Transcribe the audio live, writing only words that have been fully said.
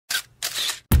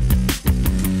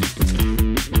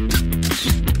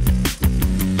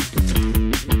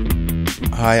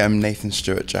Hi, I'm Nathan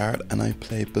Stewart-Jarrett and I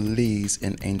play Belize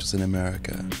in Angels in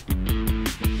America.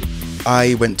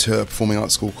 I went to a performing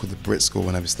arts school called the Brit School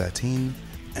when I was 13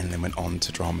 and then went on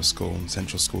to drama school,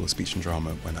 Central School of Speech and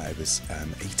Drama, when I was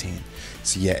 18.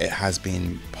 So yeah, it has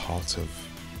been part of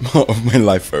my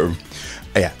life for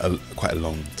quite a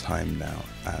long time now.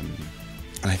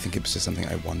 And I think it was just something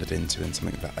I wandered into and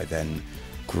something that I then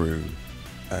grew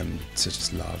to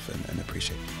just love and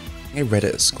appreciate. I read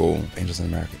it at school, Angels in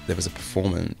America. There was a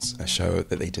performance, a show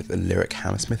that they did at the Lyric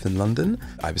Hammersmith in London.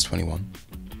 I was 21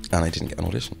 and I didn't get an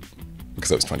audition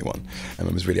because I was 21 and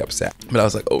I was really upset. But I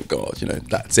was like, oh God,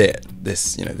 that's it.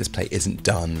 This play isn't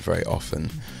done very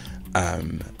often.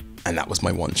 And that was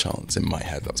my one chance in my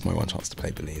head. That was my one chance to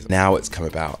play Belize. Now it's come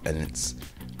about and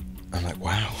I'm like,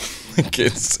 wow,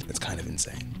 it's kind of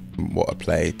insane. What a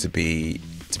play to be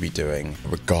doing,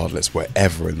 regardless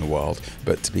wherever in the world,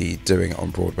 but to be doing it on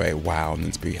Broadway, wow, and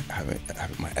then to be having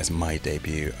as my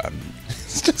debut,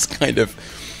 it's just kind of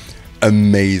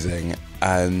amazing.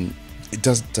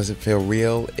 Does it feel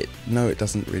real? No, it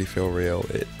doesn't really feel real.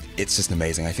 It's just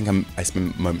amazing. I think I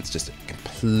spend moments just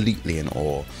completely in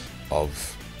awe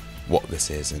of what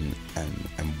this is and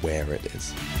where it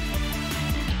is.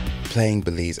 Playing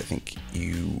Belize, I think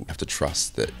you have to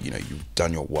trust that you've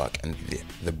done your work and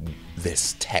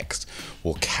this text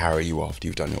will carry you after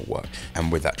you've done your work,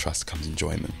 and with that trust comes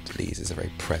enjoyment. Belize is a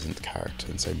very present character,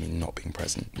 and so me not being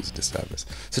present is a disservice.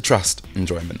 So trust,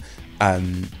 enjoyment.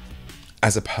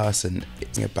 As a person,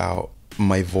 it's about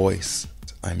my voice.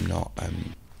 I'm not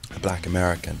a Black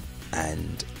American,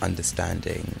 and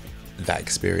understanding that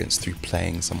experience through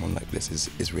playing someone like this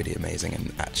is really amazing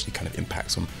and actually kind of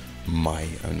impacts on my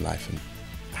own life and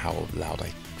how loud I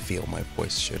feel my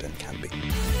voice should and can be.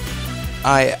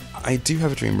 I do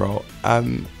have a dream role,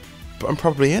 but I'm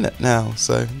probably in it now,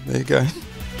 so there you go.